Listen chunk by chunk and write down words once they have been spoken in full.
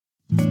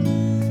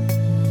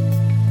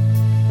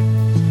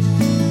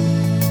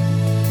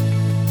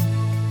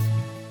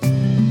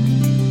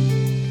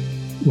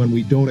when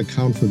we don't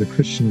account for the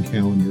Christian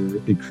calendar,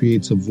 it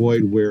creates a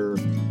void where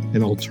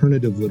an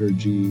alternative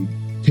liturgy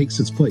takes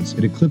its place.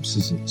 It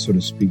eclipses it, so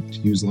to speak, to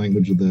use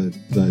language of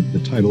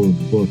the title of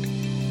the book.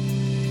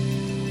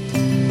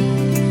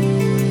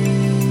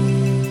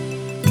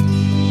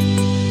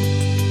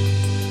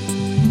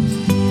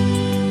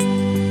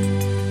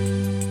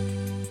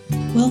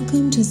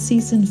 Welcome to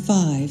Season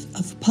 5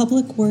 of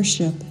Public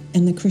Worship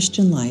and the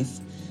Christian Life,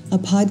 a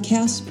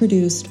podcast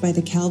produced by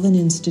the Calvin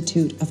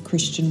Institute of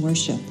Christian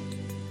Worship.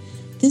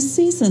 This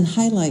season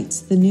highlights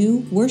the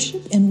new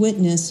Worship and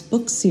Witness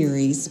book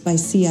series by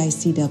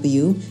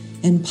CICW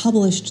and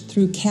published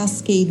through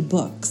Cascade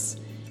Books,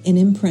 an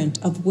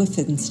imprint of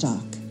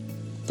Wittgenstock.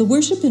 The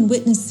Worship and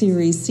Witness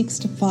series seeks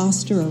to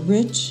foster a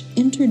rich,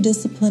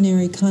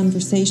 interdisciplinary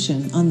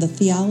conversation on the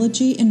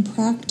theology and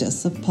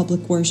practice of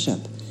public worship,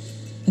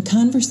 a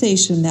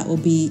conversation that will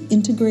be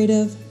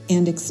integrative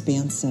and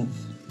expansive.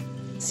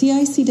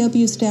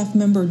 CICW staff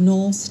member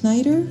Noel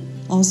Snyder,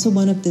 also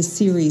one of the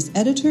series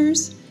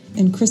editors,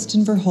 and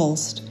Kristen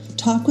Verhulst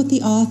talk with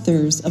the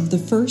authors of the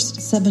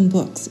first 7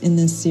 books in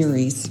this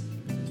series.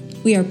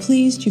 We are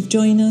pleased you've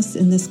joined us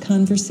in this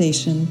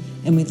conversation,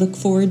 and we look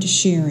forward to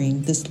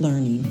sharing this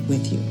learning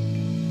with you.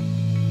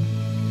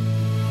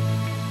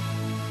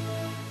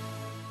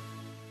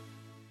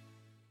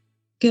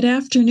 Good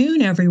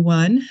afternoon,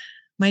 everyone.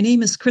 My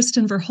name is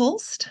Kristen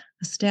Verhulst,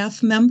 a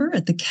staff member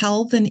at the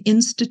Calvin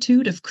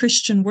Institute of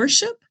Christian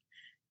Worship,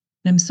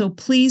 and I'm so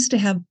pleased to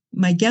have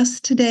my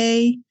guest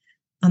today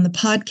on the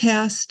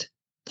podcast,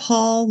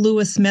 Paul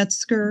Louis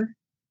Metzger,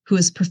 who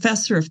is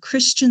professor of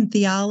Christian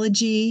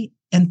theology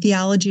and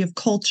theology of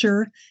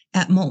culture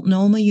at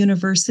Multnomah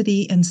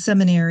University and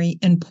Seminary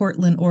in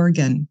Portland,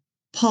 Oregon.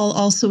 Paul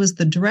also is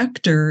the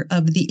director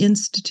of the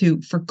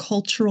Institute for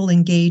Cultural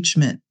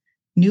Engagement,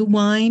 New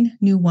Wine,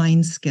 New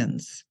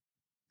Wineskins.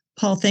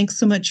 Paul, thanks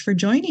so much for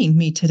joining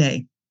me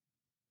today.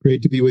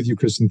 Great to be with you,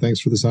 Kristen.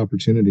 Thanks for this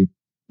opportunity.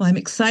 Well, I'm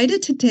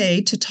excited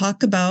today to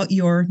talk about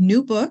your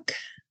new book,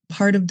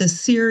 part of the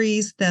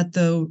series that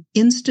the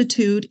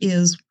Institute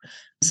is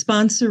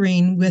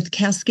sponsoring with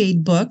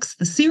Cascade Books.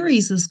 The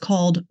series is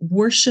called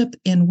Worship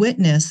and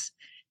Witness,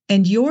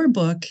 and your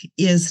book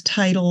is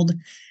titled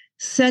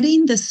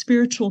Setting the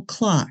Spiritual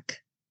Clock,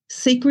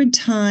 Sacred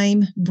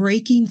Time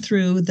Breaking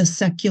Through the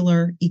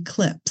Secular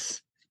Eclipse.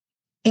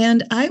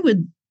 And I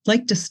would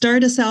like to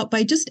start us out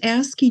by just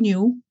asking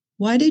you,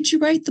 why did you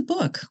write the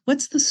book?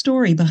 What's the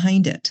story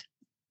behind it?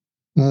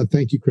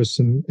 Thank you,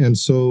 Kristen. And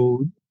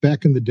so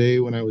back in the day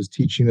when I was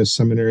teaching a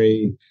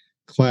seminary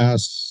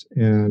class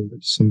and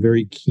some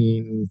very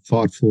keen,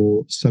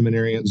 thoughtful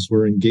seminarians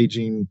were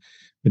engaging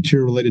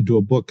material related to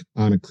a book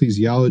on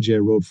ecclesiology I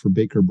wrote for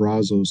Baker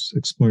Brazos,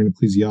 Exploring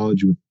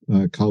Ecclesiology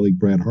with colleague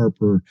Brad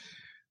Harper.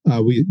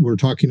 We were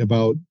talking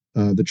about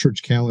the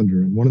church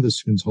calendar, and one of the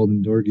students,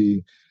 Halden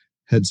Dorgy,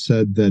 had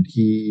said that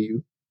he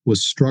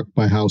was struck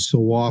by how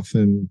so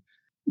often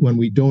when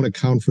we don't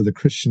account for the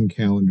Christian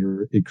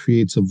calendar, it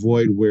creates a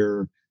void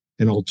where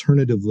an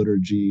alternative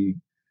liturgy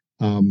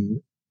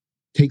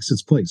takes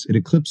its place. It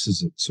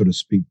eclipses it, so to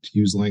speak, to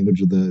use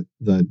language of the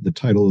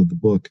title of the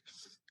book,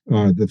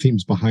 the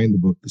themes behind the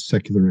book, the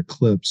secular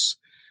eclipse.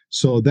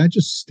 So that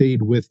just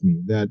stayed with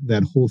me,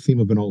 that whole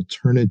theme of an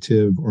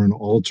alternative or an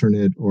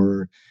alternate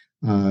or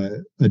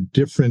a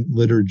different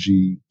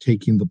liturgy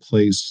taking the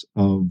place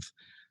of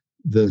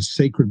the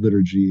sacred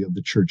liturgy of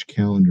the church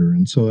calendar.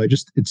 And so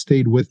it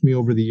stayed with me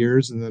over the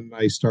years. And then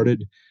I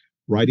started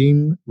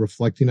writing,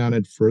 reflecting on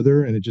it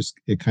further, and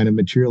it kind of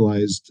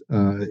materialized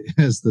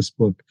as this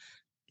book.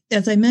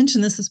 As I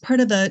mentioned, this is part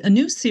of a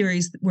new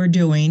series that we're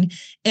doing.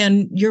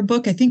 And your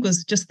book, I think,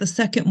 was just the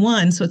second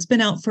one. So it's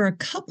been out for a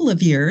couple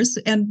of years.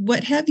 And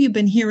what have you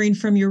been hearing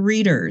from your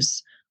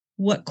readers?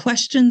 What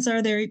questions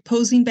are they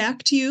posing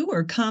back to you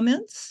or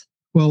comments?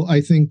 Well,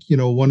 I think,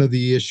 one of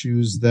the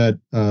issues that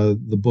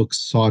the book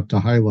sought to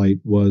highlight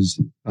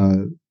was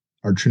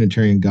our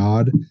Trinitarian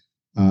God,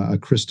 a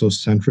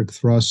Christocentric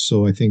thrust.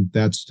 So I think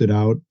that stood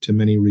out to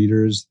many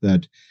readers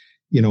that,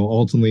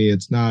 ultimately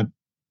it's not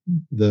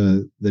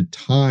the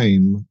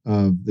time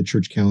of the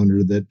church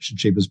calendar that should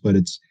shape us, but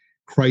it's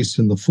Christ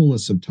in the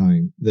fullness of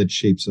time that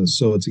shapes us.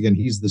 So it's, again,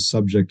 he's the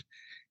subject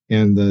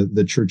and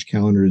the church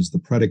calendar is the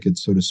predicate,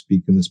 so to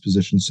speak, in this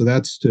position. So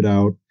that stood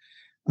out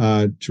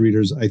to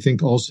readers. I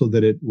think also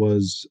that it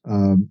was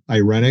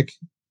ironic.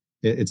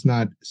 It's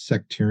not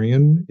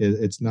sectarian.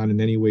 It's not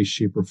in any way,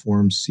 shape, or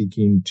form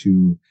seeking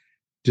to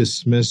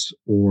dismiss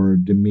or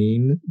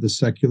demean the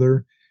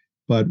secular,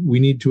 but we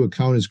need to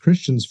account as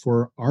Christians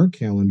for our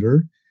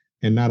calendar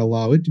and not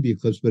allow it to be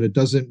eclipsed. But it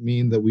doesn't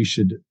mean that we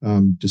should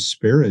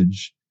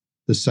disparage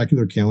the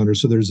secular calendar.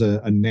 So there's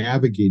a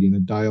navigating, a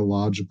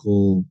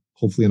dialogical,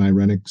 hopefully an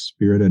ironic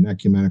spirit, an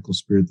ecumenical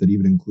spirit that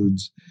even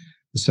includes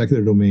the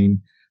secular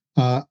domain.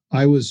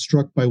 I was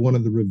struck by one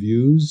of the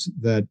reviews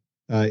that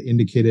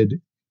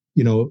indicated,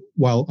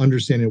 while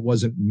understanding it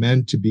wasn't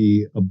meant to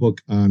be a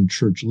book on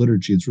church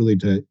liturgy, it's really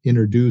to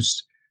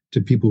introduce to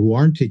people who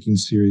aren't taking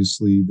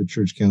seriously the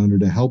church calendar,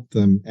 to help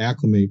them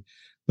acclimate.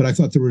 but I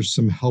thought there were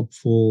some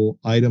helpful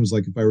items,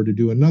 like if I were to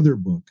do another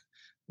book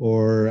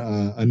or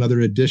another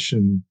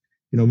edition,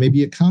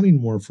 maybe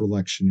accounting more for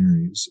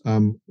lectionaries.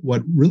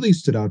 What really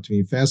stood out to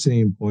me,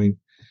 fascinating point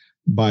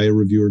by a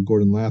reviewer,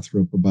 Gordon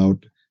Lathrop,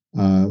 about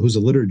who's a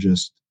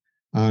liturgist,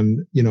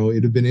 on,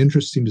 it had been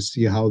interesting to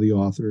see how the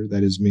author,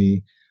 that is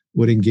me,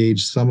 would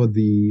engage some of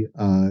the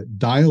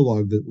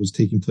dialogue that was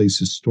taking place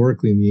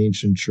historically in the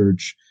ancient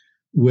church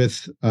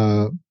with,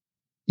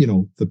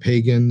 the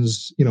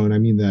pagans, and I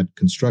mean that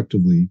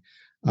constructively,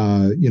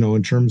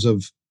 in terms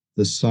of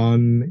the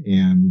sun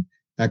and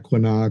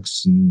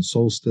equinox and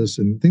solstice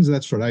and things of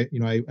that sort. I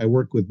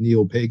work with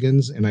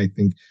neo-pagans, and I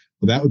think,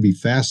 well, that would be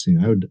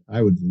fascinating.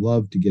 I would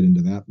love to get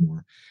into that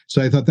more.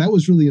 So I thought that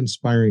was really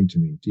inspiring to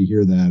me to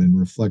hear that and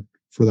reflect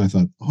further. I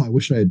thought, oh, I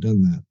wish I had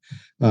done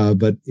that.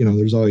 But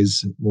there's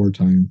always more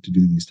time to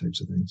do these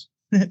types of things.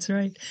 That's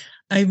right.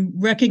 I'm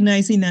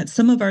recognizing that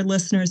some of our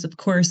listeners, of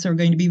course, are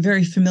going to be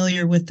very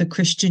familiar with the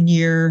Christian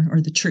year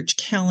or the church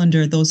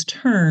calendar, those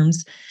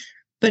terms.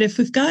 But if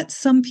we've got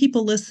some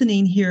people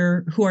listening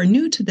here who are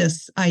new to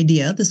this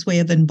idea, this way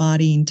of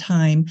embodying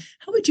time,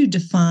 how would you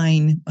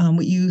define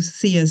what you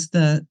see as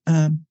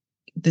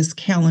this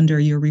calendar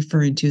you're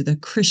referring to, the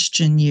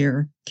Christian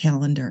year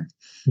calendar?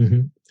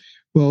 Mm-hmm.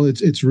 Well,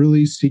 it's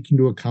really seeking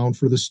to account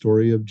for the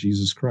story of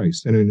Jesus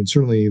Christ. And I mean, it's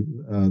certainly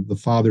the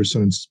Father,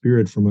 Son, and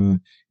Spirit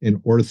from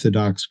an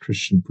Orthodox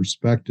Christian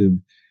perspective,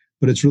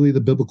 but it's really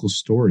the biblical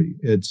story.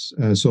 It's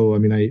so, I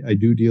mean, I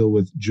do deal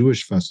with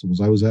Jewish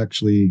festivals. I was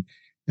actually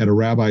at a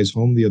rabbi's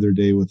home the other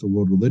day with the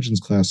world religions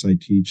class I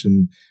teach,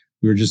 and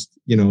we were just,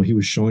 he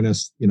was showing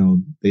us,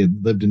 they had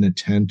lived in a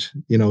tent.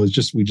 It's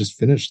just, we just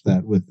finished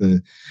that with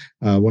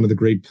one of the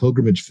great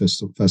pilgrimage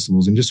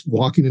festivals, and just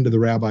walking into the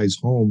rabbi's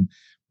home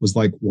was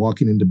like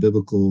walking into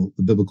the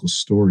biblical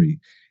story.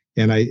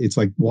 And it's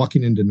like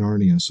walking into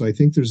Narnia. So I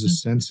think there's a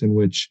sense in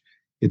which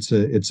it's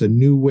a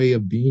new way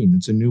of being.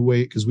 It's a new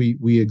way, because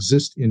we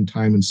exist in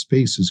time and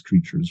space as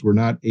creatures. We're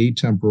not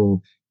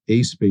atemporal,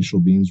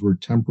 aspatial beings. We're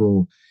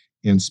temporal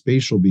and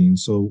spatial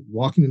beings. So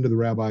walking into the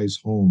rabbi's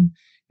home,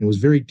 it was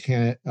very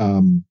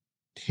tangible.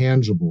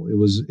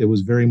 It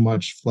was very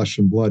much flesh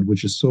and blood,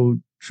 which is so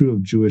true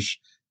of Jewish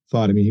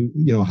thought. I mean,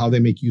 how they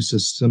make use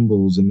of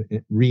symbols and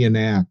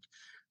reenact.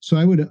 So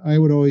I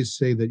would always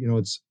say that,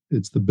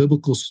 it's the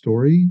biblical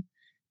story.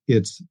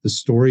 It's the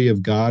story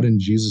of God and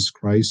Jesus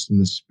Christ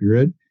and the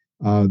Spirit,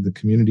 the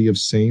community of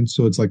saints.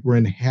 So it's like we're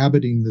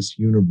inhabiting this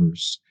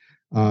universe,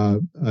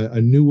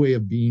 a new way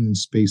of being in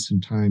space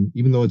and time.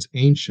 Even though it's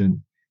ancient,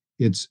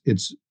 it's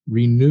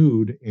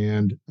renewed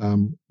and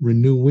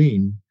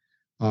renewing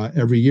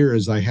every year,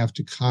 as I have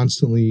to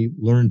constantly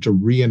learn to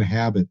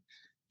re-inhabit,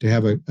 to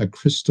have a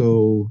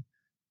Christo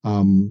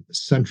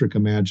centric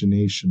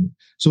imagination.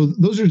 So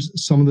those are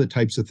some of the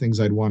types of things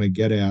I'd want to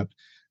get at,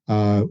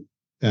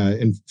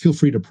 and feel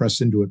free to press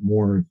into it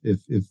more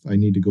if I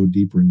need to go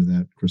deeper into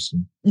that,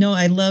 Kristen. No,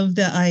 I love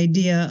the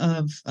idea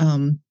of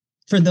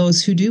for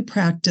those who do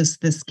practice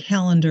this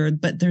calendar,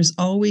 but there's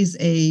always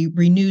a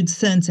renewed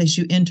sense as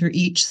you enter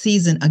each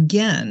season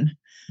again,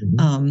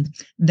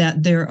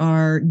 that there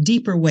are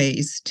deeper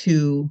ways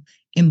to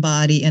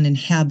embody and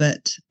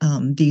inhabit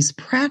these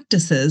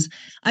practices.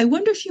 I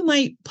wonder if you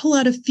might pull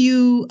out a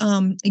few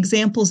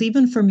examples,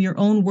 even from your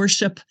own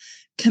worship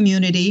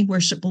community,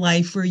 worship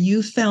life, where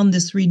you found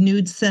this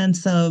renewed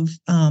sense of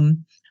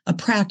a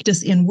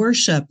practice in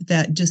worship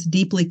that just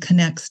deeply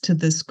connects to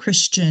this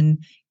Christian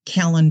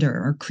calendar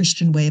or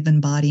Christian way of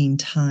embodying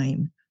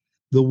time.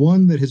 The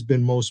one that has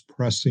been most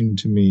pressing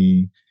to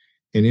me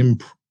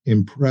and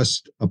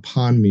impressed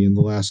upon me in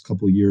the last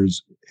couple of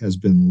years has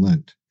been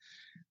Lent.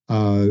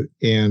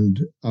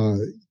 And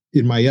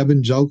in my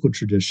evangelical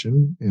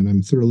tradition, and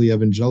I'm thoroughly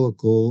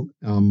evangelical,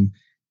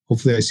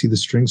 hopefully I see the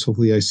strengths,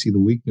 hopefully I see the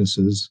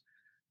weaknesses.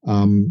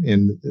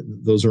 And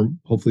those are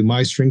hopefully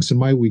my strengths and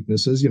my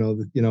weaknesses,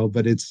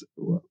 but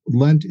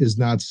Lent is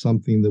not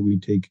something that we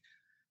take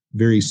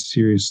very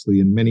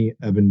seriously in many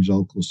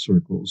evangelical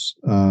circles,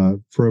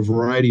 for a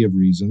variety of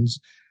reasons.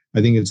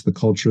 I think it's the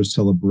culture of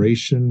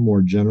celebration,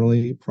 more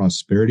generally,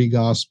 prosperity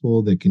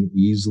gospel that can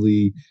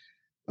easily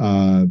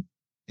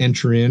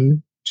enter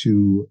in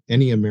to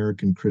any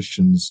American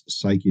Christian's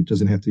psyche. It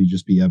doesn't have to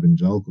just be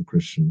evangelical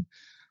Christian.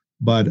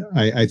 But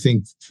I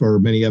think for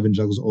many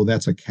evangelicals,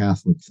 that's a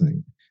Catholic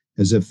thing,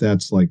 as if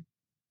that's like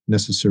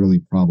necessarily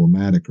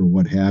problematic or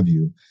what have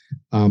you.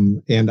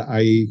 And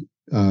I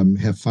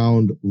have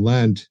found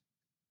Lent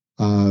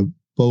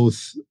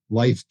both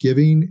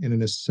life-giving and,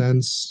 in a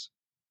sense,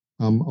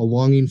 a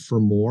longing for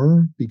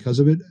more because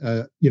of it.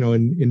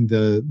 In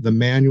the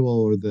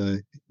manual or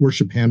the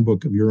worship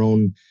handbook of your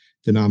own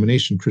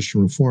denomination,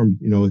 Christian Reformed,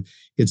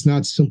 it's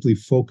not simply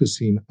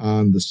focusing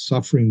on the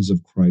sufferings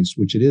of Christ,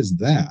 which it is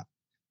that,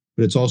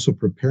 but it's also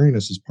preparing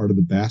us as part of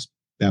the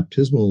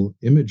baptismal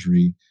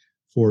imagery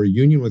for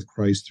union with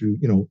Christ through,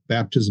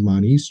 baptism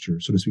on Easter,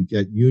 so to speak,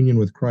 that union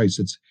with Christ.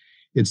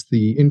 It's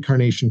the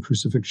incarnation,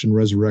 crucifixion,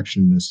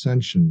 resurrection, and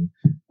ascension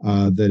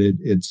that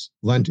it's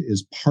Lent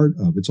is part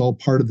of. It's all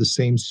part of the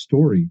same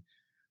story.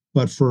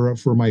 But for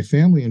my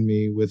family and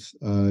me,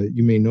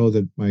 you may know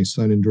that my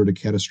son endured a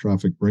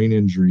catastrophic brain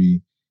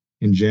injury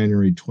in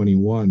January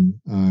 21.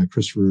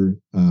 Christopher,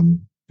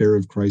 Bearer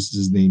of Christ, as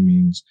his name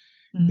means,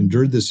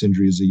 endured this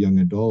injury as a young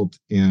adult,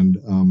 and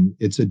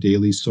it's a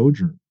daily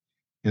sojourn,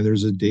 and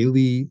there's a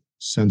daily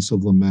sense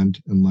of lament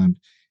and Lent.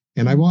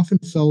 And I've often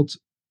felt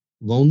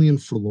lonely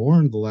and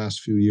forlorn the last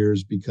few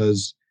years,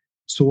 because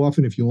so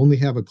often, if you only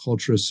have a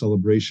culture of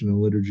celebration and a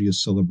liturgy of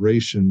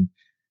celebration,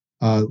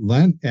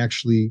 Lent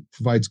actually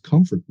provides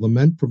comfort.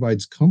 Lament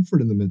provides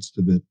comfort in the midst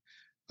of it,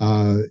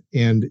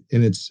 and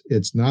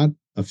it's not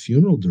a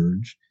funeral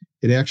dirge.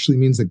 It actually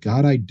means that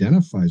God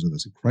identifies with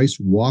us. Christ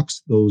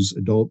walks those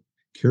adult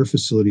care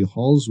facility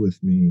halls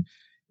with me,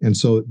 and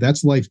so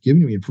that's life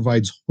giving to me. It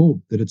provides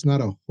hope. That it's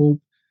not a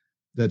hope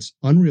that's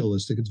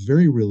unrealistic. It's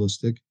very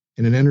realistic,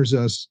 and it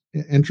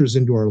enters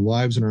into our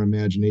lives and our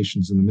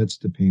imaginations in the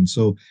midst of pain.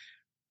 So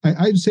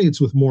I'd say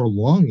it's with more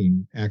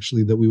longing,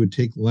 actually, that we would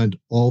take Lent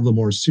all the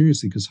more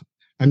seriously, because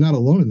I'm not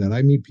alone in that.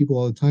 I meet people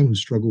all the time who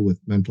struggle with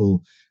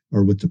mental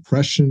or with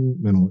depression,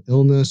 mental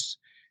illness,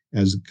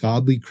 as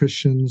godly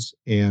Christians,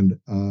 and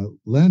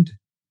Lent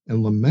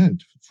and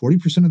lament,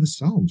 40% of the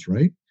Psalms,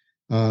 right?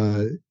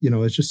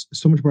 It's just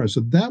so much part.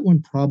 So that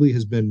one probably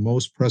has been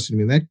most pressing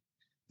to me.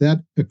 That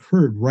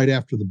occurred right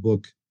after the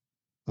book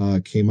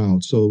came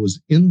out. So it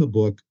was in the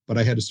book, but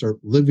I had to start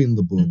living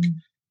the book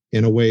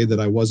in a way that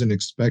I wasn't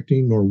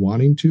expecting nor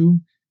wanting to.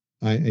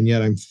 And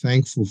yet I'm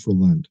thankful for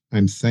Lent.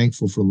 I'm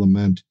thankful for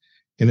lament.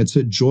 And it's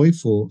a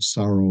joyful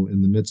sorrow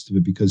in the midst of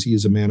it, because he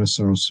is a man of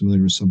sorrow,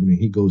 familiar with somebody.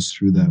 He goes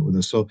through that with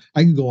us. So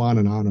I could go on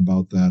and on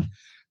about that,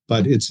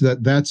 but it's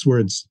that's where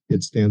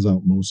it stands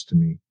out most to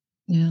me.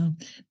 Yeah.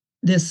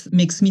 This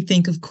makes me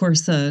think, of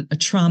course, a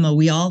trauma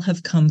we all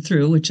have come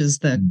through, which is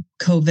the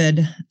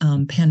COVID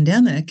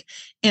pandemic.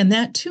 And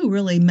that, too,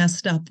 really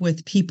messed up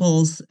with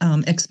people's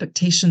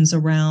expectations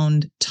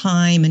around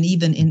time and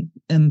even in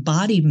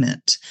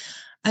embodiment.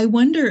 I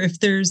wonder if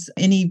there's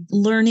any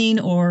learning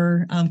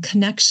or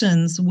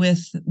connections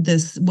with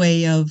this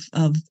way of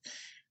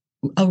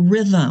a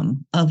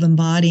rhythm of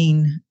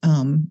embodying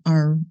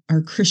our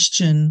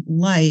Christian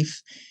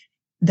life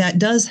that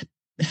does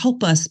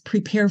help us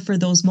prepare for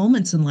those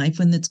moments in life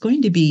when it's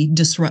going to be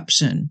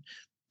disruption,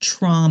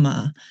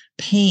 trauma,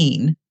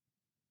 pain.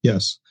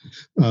 Yes.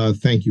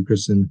 Thank you,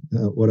 Kristen.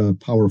 What a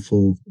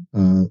powerful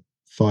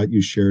thought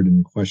you shared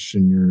and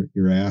question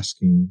you're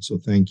asking. So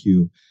thank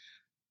you.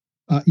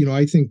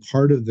 I think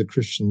part of the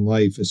Christian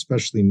life,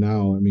 especially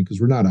now, because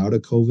we're not out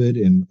of COVID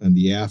and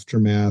the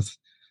aftermath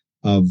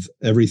of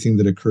everything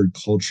that occurred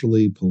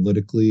culturally,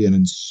 politically, and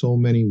in so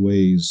many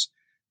ways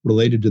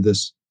related to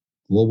this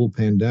global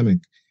pandemic.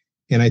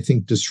 And I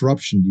think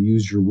disruption, to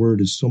use your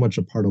word, is so much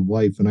a part of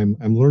life. And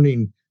I'm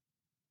learning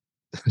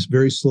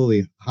very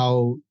slowly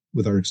how,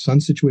 with our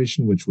son's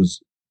situation, which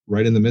was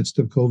right in the midst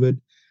of COVID,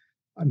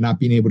 not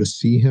being able to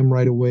see him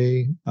right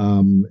away,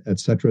 et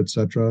cetera,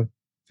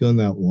 feeling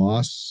that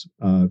loss,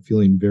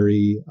 feeling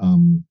very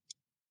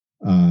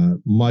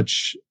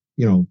much,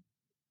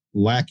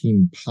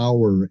 lacking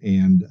power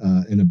and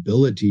an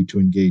ability to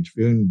engage,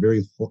 feeling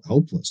very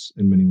helpless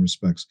in many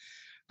respects.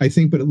 I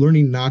think, but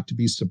learning not to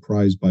be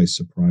surprised by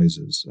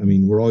surprises.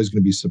 We're always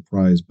going to be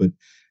surprised, but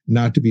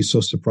not to be so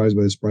surprised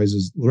by the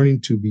surprises,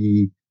 learning to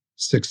be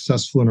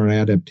successful in our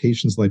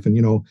adaptations life. And,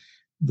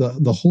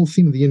 the whole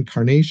theme of the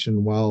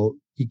incarnation, while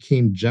he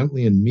came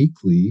gently and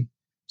meekly,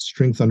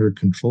 strength under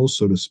control,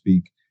 so to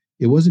speak,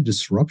 it was a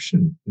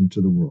disruption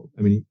into the world.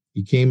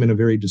 He came in a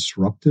very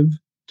disruptive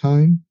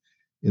time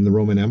in the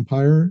Roman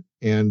Empire,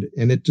 and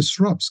it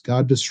disrupts.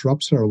 God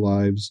disrupts our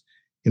lives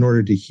in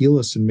order to heal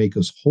us and make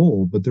us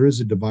whole, but there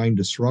is a divine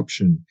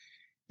disruption.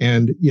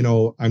 And,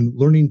 I'm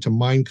learning to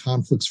mine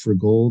conflicts for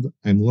gold.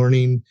 I'm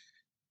learning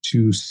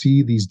to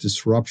see these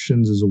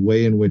disruptions as a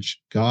way in which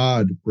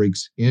God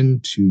breaks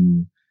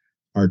into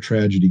our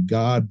tragedy.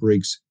 God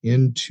breaks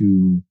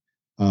into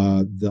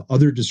the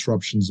other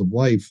disruptions of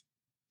life.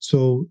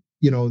 So,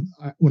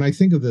 when I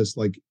think of this,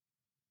 like,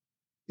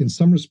 in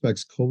some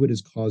respects, COVID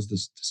has caused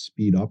us to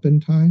speed up in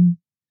time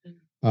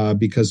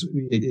because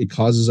it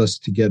causes us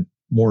to get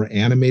more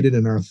animated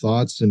in our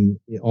thoughts and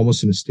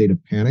almost in a state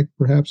of panic,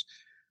 perhaps.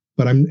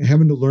 But I'm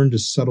having to learn to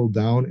settle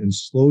down and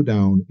slow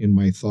down in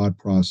my thought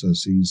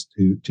processes,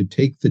 to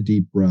take the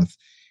deep breath.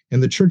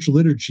 And the church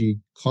liturgy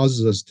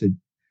causes us to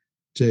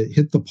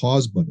hit the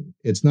pause button.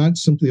 It's not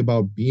simply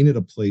about being at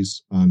a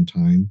place on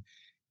time.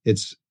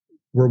 It's,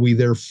 were we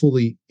there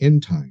fully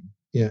in time?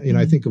 Yeah.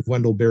 I think of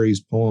Wendell Berry's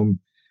poem,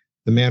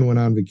 "The man went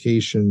on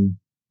vacation,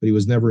 but he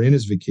was never in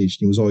his vacation.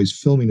 He was always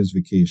filming his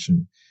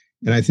vacation."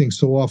 And I think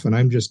so often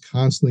I'm just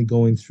constantly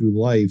going through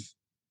life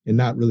and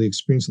not really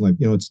experiencing life.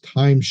 It's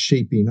time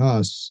shaping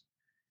us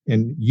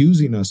and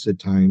using us at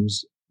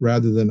times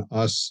rather than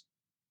us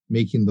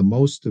making the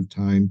most of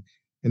time.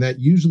 And that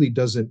usually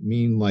doesn't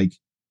mean like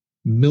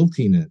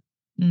milking it,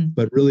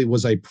 but really,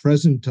 was I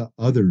present to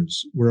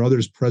others? Were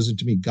others present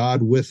to me?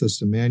 God with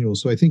us, Emmanuel.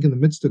 So I think in the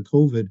midst of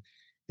COVID,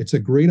 it's a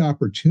great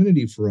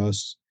opportunity for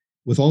us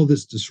with all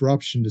this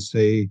disruption to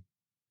say,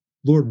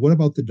 Lord, what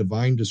about the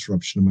divine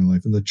disruption of my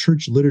life? And the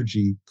church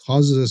liturgy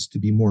causes us to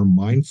be more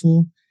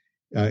mindful.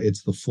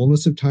 It's the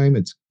fullness of time.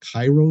 It's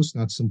kairos,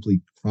 not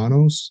simply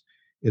chronos.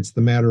 It's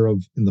the matter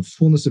of in the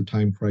fullness of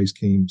time, Christ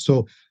came.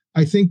 So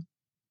I think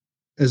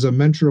as a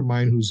mentor of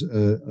mine who's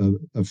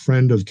a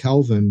friend of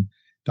Calvin,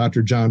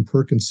 Dr. John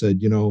Perkins said,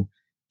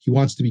 he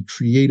wants to be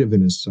creative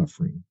in his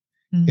suffering.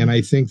 Mm-hmm. And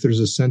I think there's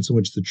a sense in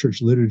which the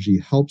church liturgy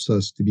helps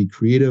us to be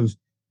creative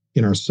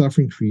in our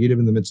suffering, creative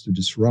in the midst of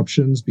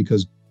disruptions,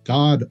 because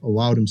God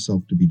allowed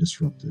himself to be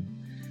disrupted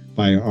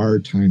by our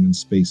time and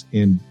space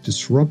and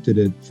disrupted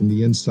it from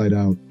the inside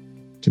out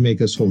to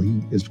make us whole.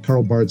 He, as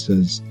Karl Barth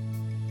says,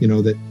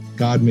 that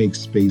God makes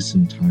space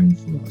and time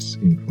for us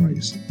in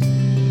Christ.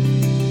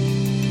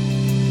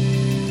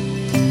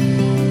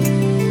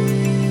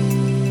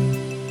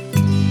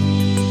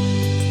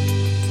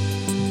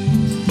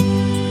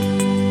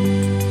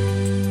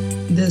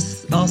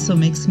 This also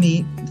makes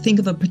me think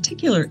of a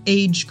particular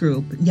age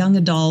group, young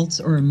adults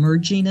or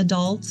emerging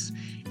adults.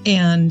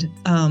 And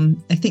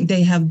I think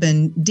they have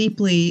been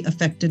deeply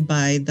affected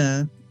by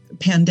the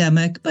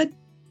pandemic, but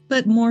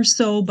more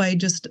so by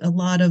just a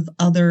lot of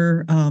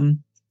other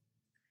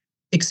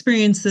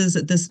experiences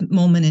at this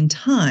moment in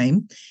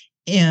time.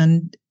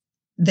 And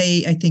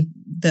I think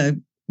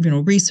the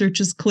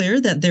research is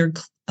clear that they're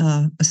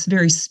a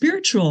very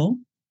spiritual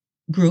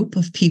group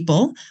of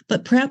people,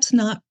 but perhaps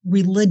not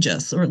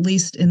religious, or at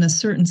least in a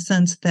certain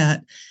sense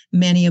that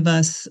many of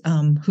us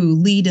who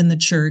lead in the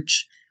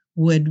church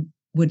would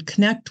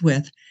connect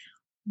with.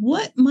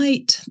 What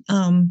might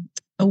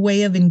a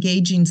way of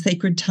engaging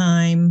sacred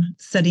time,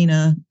 setting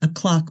a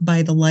clock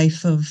by the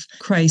life of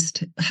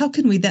Christ, how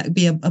can that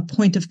be a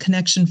point of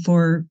connection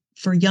for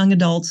young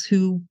adults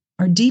who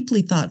are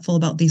deeply thoughtful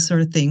about these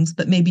sort of things,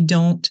 but maybe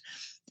don't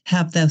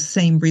have the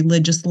same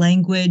religious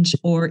language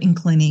or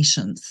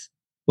inclinations?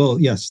 Well,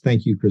 yes,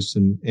 thank you,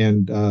 Kristen.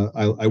 And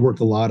I work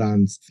a lot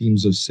on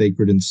themes of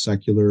sacred and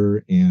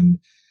secular, and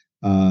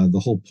the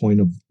whole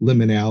point of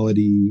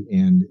liminality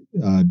and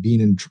being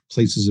in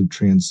places of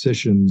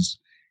transitions.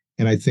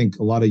 And I think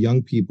a lot of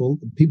young people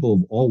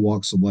of all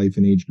walks of life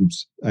and age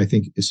groups, I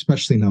think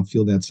especially now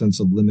feel that sense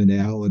of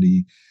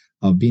liminality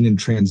of being in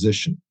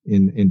transition,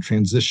 in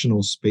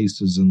transitional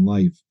spaces in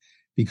life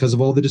because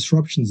of all the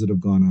disruptions that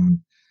have gone on.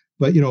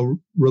 But,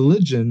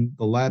 religion,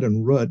 the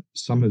Latin root,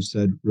 some have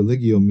said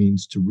religio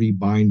means to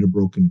rebind a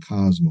broken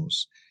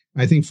cosmos.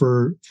 I think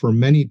for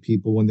many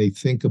people, when they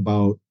think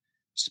about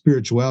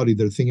spirituality,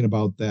 they're thinking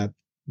about that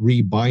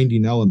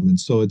rebinding element.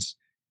 So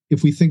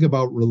if we think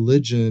about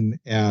religion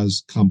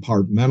as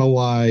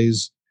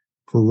compartmentalized,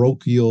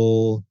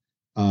 parochial,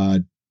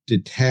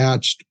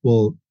 detached,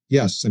 well,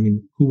 yes, I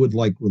mean, who would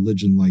like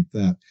religion like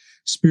that?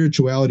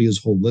 Spirituality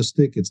is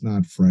holistic. It's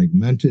not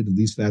fragmented. At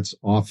least that's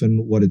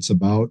often what it's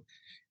about.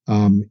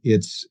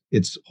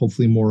 It's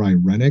hopefully more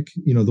irenic,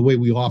 the way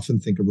we often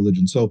think of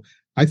religion. So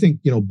I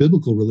think,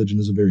 biblical religion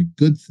is a very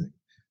good thing.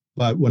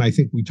 But when I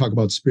think we talk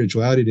about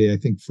spirituality today, I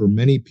think for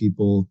many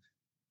people,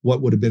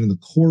 what would have been in the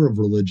core of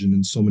religion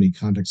in so many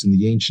contexts in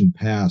the ancient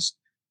past,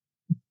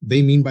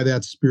 they mean by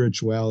that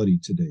spirituality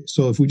today.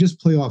 So if we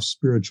just play off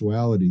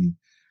spirituality,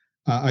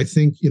 I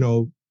think,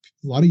 a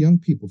lot of young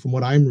people, from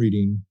what I'm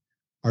reading,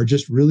 are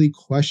just really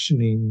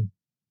questioning,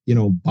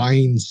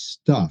 buying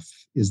stuff.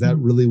 Is that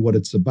really what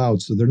it's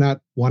about? So they're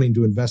not wanting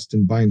to invest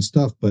in buying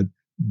stuff, but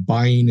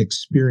buying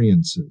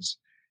experiences.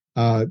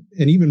 And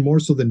even more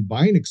so than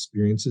buying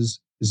experiences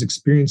is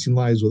experiencing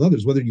lives with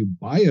others, whether you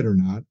buy it or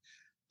not.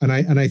 And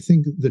I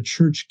think the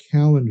church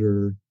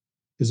calendar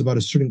is about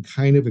a certain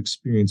kind of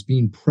experience,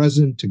 being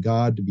present to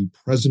God, to be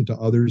present to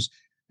others.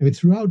 I mean,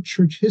 throughout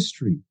church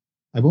history,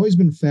 I've always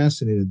been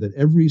fascinated that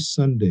every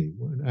Sunday,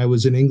 when I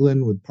was in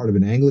England with part of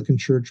an Anglican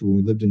church, when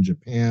we lived in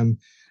Japan,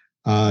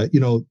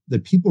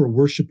 that people are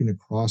worshiping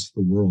across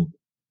the world,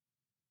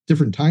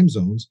 different time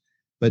zones,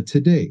 but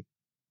today,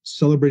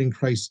 celebrating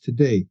Christ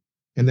today,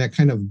 and that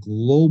kind of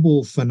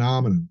global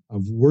phenomenon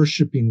of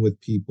worshiping with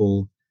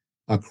people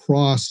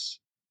across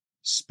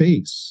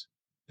space.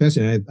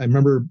 Fascinating. I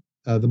remember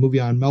the movie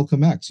on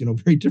Malcolm X,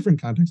 very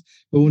different context.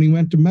 But when he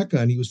went to Mecca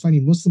and he was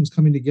finding Muslims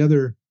coming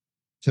together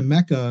to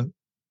Mecca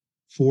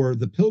for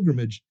the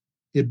pilgrimage,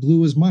 it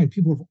blew his mind.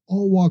 People of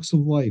all walks of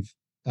life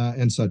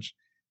and such.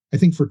 I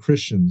think for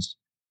Christians,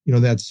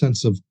 that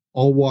sense of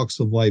all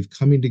walks of life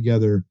coming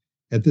together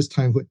at this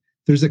time,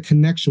 there's a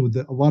connection with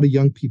a lot of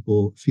young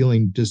people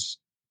feeling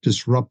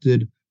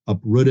disrupted,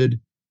 uprooted.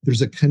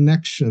 There's a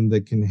connection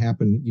that can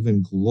happen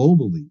even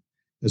globally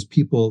as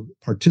people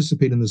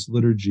participate in this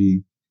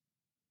liturgy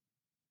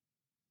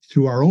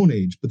through our own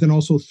age, but then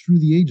also through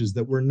the ages,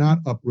 that we're not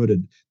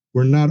uprooted.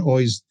 We're not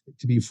always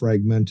to be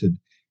fragmented.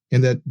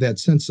 And that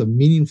sense of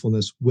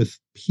meaningfulness with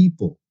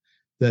people,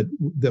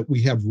 that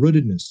we have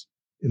rootedness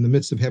in the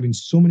midst of having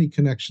so many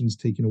connections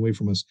taken away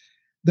from us.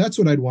 That's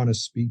what I'd want to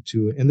speak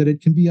to, and that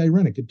it can be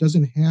ironic. It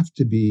doesn't have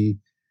to be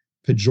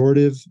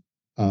pejorative,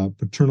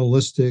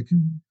 paternalistic,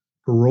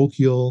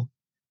 parochial.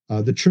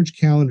 The church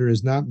calendar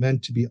is not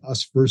meant to be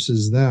us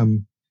versus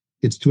them.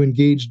 It's to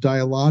engage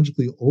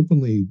dialogically,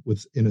 openly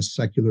in a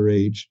secular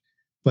age,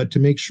 but to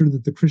make sure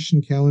that the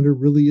Christian calendar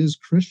really is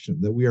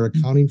Christian, that we are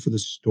accounting for the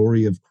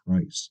story of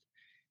Christ.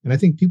 And I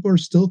think people are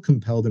still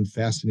compelled and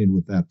fascinated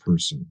with that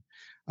person.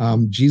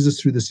 Jesus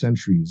through the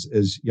centuries,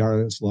 as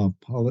Yaroslav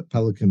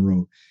Pelikan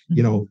wrote,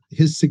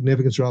 his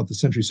significance throughout the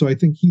century. So I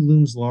think he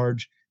looms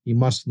large. He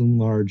must loom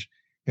large.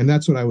 And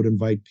that's what I would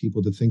invite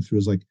people to think through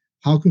is like,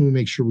 how can we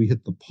make sure we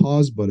hit the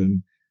pause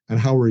button and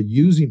how we're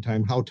using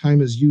time, how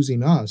time is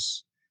using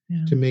us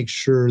to make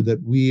sure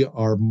that we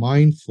are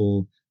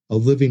mindful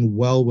of living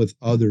well with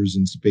others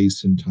in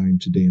space and time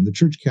today. And the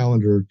church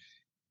calendar,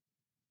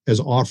 as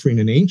offering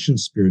an ancient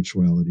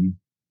spirituality,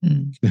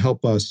 can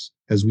help us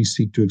as we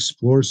seek to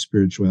explore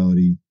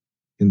spirituality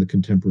in the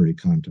contemporary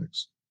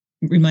context.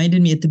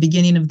 Reminded me at the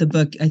beginning of the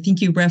book, I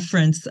think you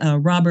reference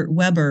Robert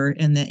Weber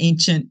and the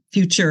ancient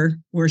future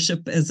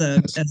worship as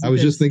a. I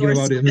was just thinking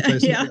about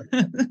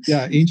it.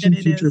 Ancient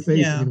future faith.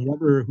 Yeah. I mean,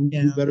 Weber, who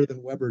better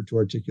than Weber to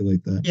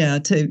articulate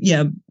that?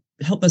 To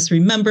help us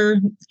remember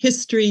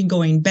history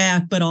going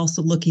back, but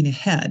also looking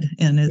ahead.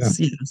 And it's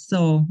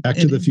so back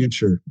to the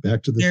future.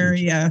 Future.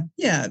 Yeah.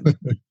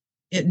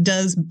 It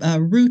does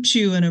root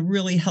you in a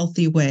really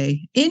healthy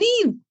way.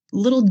 Any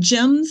little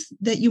gems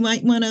that you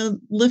might want to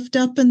lift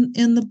up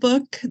in the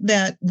book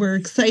that were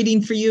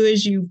exciting for you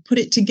as you put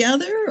it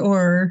together,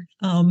 or?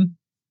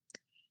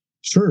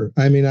 Sure.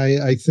 I mean,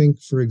 I think,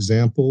 for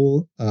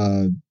example,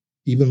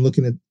 even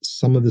looking at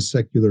some of the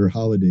secular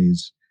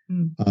holidays,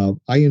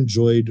 I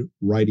enjoyed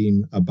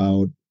writing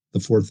about the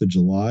 4th of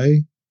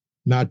July,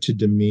 not to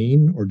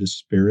demean or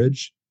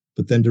disparage,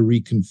 but then to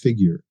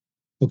reconfigure.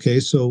 Okay,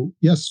 so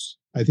yes,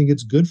 I think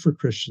it's good for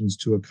Christians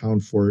to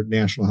account for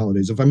national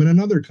holidays. If I'm in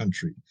another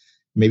country,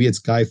 maybe it's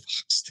Guy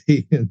Fawkes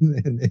Day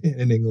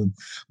in England,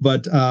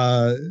 but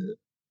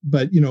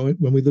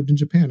when we lived in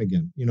Japan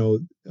again,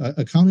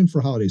 accounting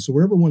for holidays. So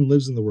wherever one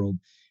lives in the world,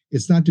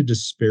 it's not to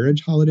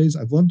disparage holidays.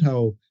 I've loved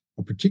how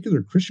a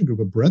particular Christian group,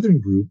 a brethren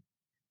group,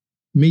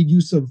 made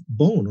use of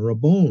a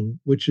bone,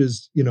 which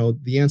is,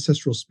 the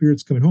ancestral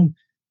spirits coming home.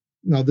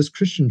 Now, this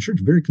Christian church,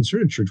 very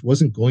conservative church,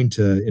 wasn't going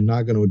to, in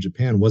Nagano,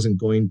 Japan, wasn't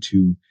going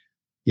to,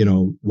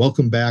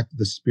 welcome back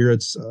the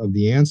spirits of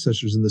the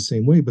ancestors in the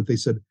same way. But they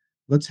said,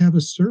 let's have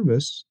a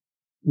service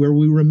where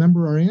we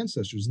remember our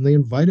ancestors. And they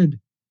invited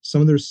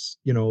some of their,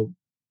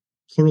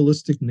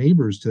 pluralistic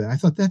neighbors to that. I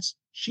thought that's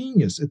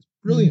genius. It's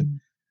brilliant.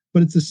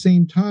 But at the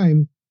same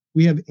time,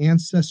 we have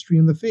ancestry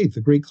in the faith,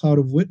 the great cloud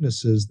of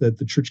witnesses that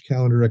the church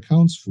calendar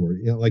accounts for,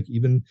 like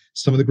even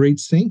some of the great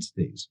saints'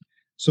 days.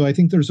 So I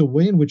think there's a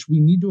way in which we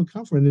need to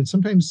account for it. And then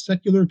sometimes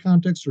secular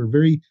contexts or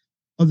very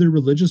other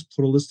religious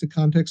pluralistic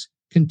contexts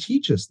can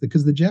teach us,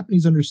 because the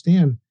Japanese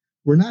understand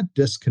we're not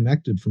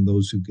disconnected from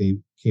those who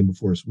came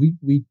before us.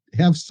 We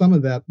have some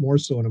of that more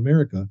so in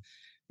America.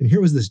 And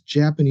here was this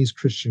Japanese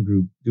Christian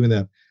group doing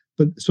that.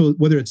 But so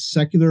whether it's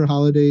secular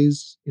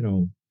holidays,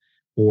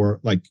 or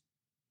like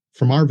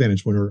from our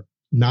vantage point, or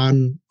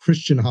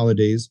non-Christian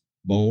holidays,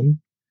 or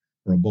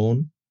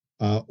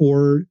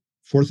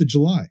 4th of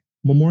July,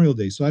 Memorial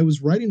Day. So I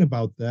was writing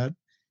about that.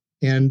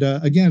 And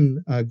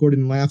again,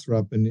 Gordon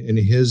Lathrop, in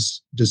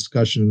his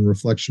discussion and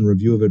reflection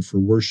review of it for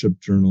Worship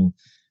Journal,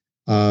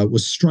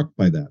 was struck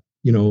by that,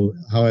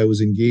 how I was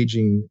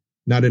engaging,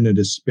 not in a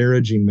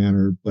disparaging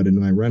manner, but in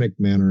an ironic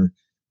manner,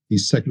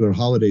 these secular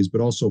holidays, but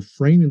also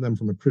framing them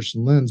from a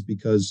Christian lens,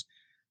 because,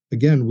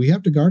 again, we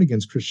have to guard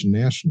against Christian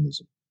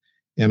nationalism.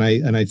 And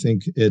I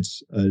think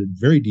it's a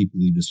very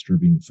deeply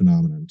disturbing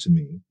phenomenon to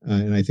me.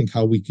 And I think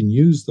how we can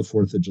use the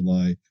 4th of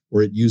July,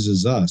 or it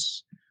uses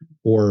us,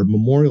 or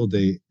Memorial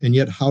Day, and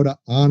yet how to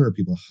honor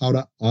people, how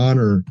to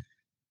honor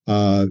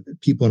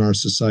people in our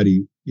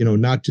society,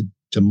 not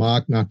to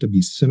mock, not to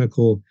be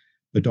cynical,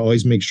 but to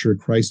always make sure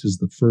Christ is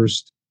the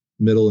first,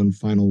 middle, and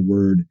final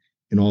word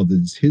in all that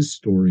is his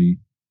story,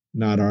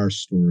 not our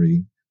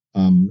story,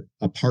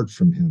 apart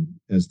from him,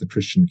 as the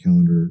Christian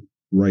calendar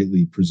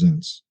rightly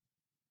presents.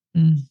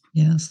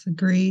 Yes,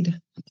 agreed.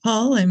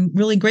 Paul, I'm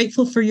really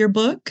grateful for your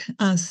book,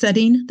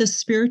 Setting the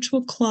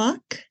Spiritual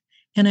Clock.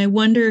 And I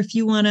wonder if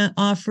you want to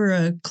offer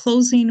a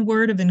closing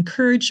word of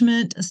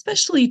encouragement,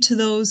 especially to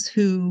those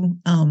who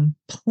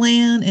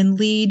plan and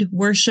lead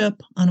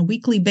worship on a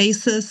weekly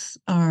basis,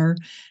 are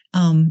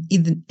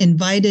either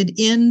invited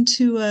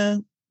into a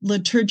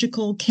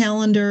liturgical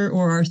calendar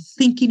or are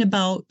thinking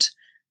about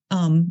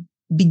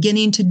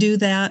beginning to do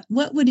that.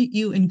 What would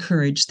you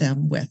encourage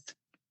them with?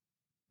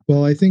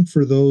 Well, I think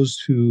for those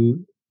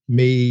who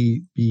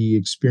may be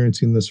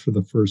experiencing this for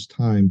the first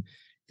time,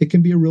 it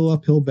can be a real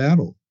uphill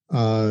battle.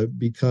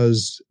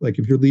 Because, like,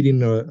 if you're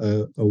leading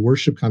a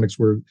worship context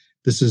where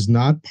this is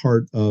not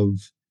part of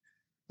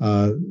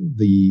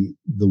the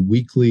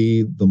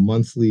weekly, the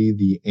monthly,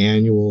 the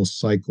annual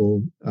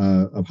cycle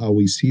of how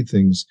we see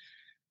things,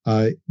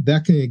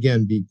 that can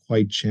again be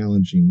quite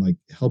challenging. Like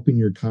helping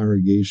your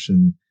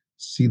congregation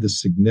see the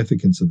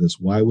significance of this.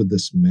 Why would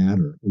this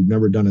matter? We've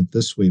never done it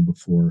this way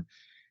before,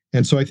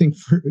 and so I think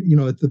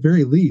at the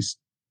very least,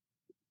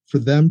 for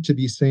them to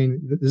be saying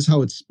this is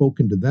how it's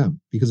spoken to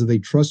them, because if they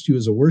trust you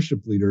as a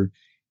worship leader,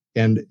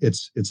 and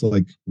it's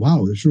like,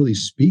 wow, this really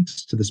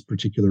speaks to this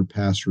particular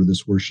pastor or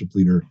this worship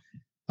leader,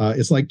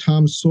 It's like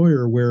Tom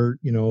Sawyer, where,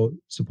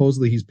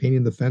 supposedly he's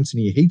painting the fence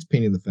and he hates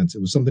painting the fence.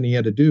 It was something he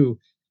had to do.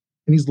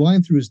 And he's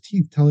lying through his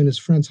teeth, telling his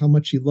friends how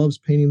much he loves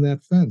painting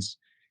that fence.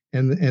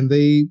 And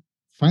they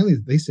finally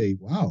say,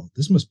 wow,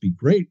 this must be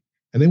great.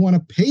 And they want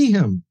to pay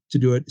him to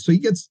do it. So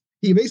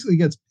he basically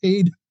gets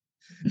paid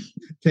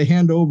to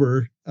hand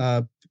over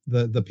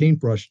the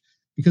paintbrush,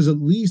 because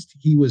at least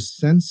he was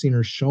sensing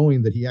or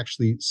showing that he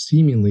actually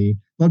seemingly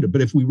loved it.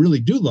 But if we really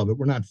do love it,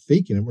 we're not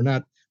faking it.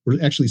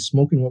 We're actually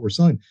smoking what we're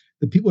selling.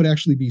 That people would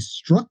actually be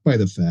struck by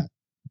the fact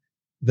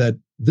that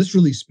this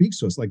really speaks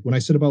to us. Like when I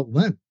said about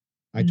Lent,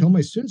 I tell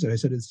my students that I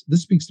said,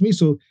 this speaks to me.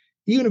 So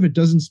even if it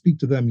doesn't speak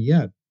to them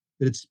yet,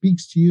 that it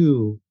speaks to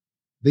you,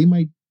 they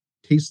might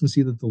taste and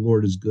see that the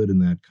Lord is good in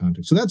that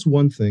context. So that's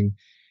one thing.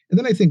 And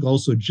then I think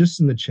also just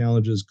in the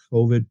challenges,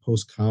 COVID,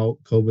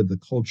 post-COVID,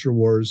 the culture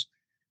wars,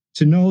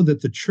 to know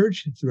that the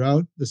church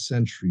throughout the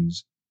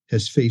centuries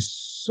has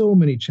faced so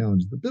many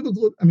challenges. The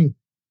biblical,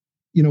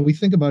 we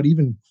think about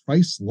even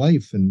Christ's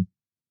life and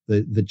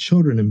the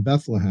children in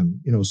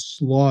Bethlehem,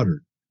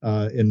 slaughtered,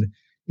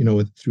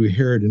 through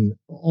Herod and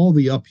all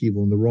the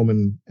upheaval in the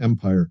Roman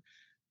Empire.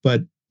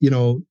 But,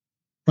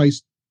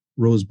 Christ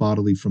rose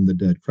bodily from the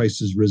dead.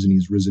 Christ is risen.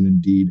 He's risen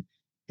indeed.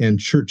 And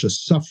church, a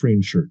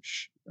suffering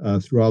church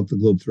throughout the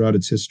globe, throughout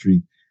its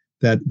history,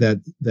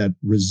 that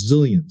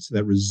resilience,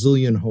 that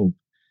resilient hope.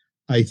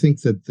 I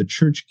think that the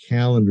church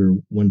calendar,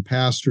 when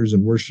pastors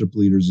and worship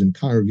leaders and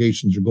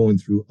congregations are going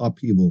through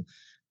upheaval,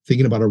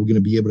 thinking about, are we going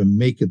to be able to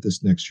make it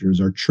this next year?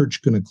 Is our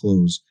church going to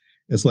close?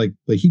 It's like,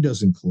 but he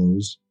doesn't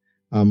close.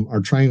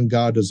 Our triune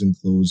God doesn't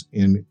close,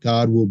 and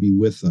God will be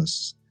with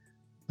us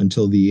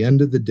until the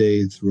end of the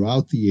day,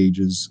 throughout the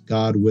ages.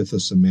 God with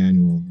us,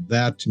 Emmanuel.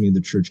 That, to me, the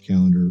church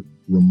calendar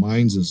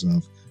reminds us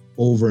of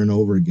over and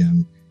over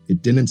again.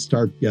 It didn't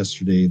start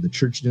yesterday. The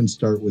church didn't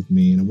start with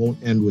me, and it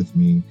won't end with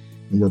me.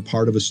 And we're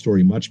part of a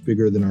story much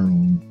bigger than our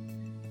own.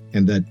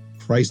 And that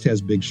Christ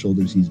has big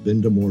shoulders. He's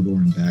been to Mordor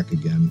and back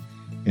again,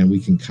 and we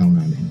can count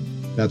on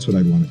him. That's what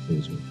I'd want to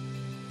close with.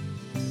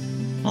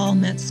 Paul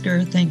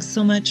Metzger, thanks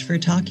so much for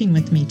talking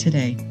with me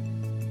today.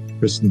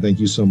 Kristen, thank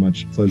you so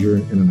much. Pleasure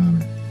and an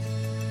honor.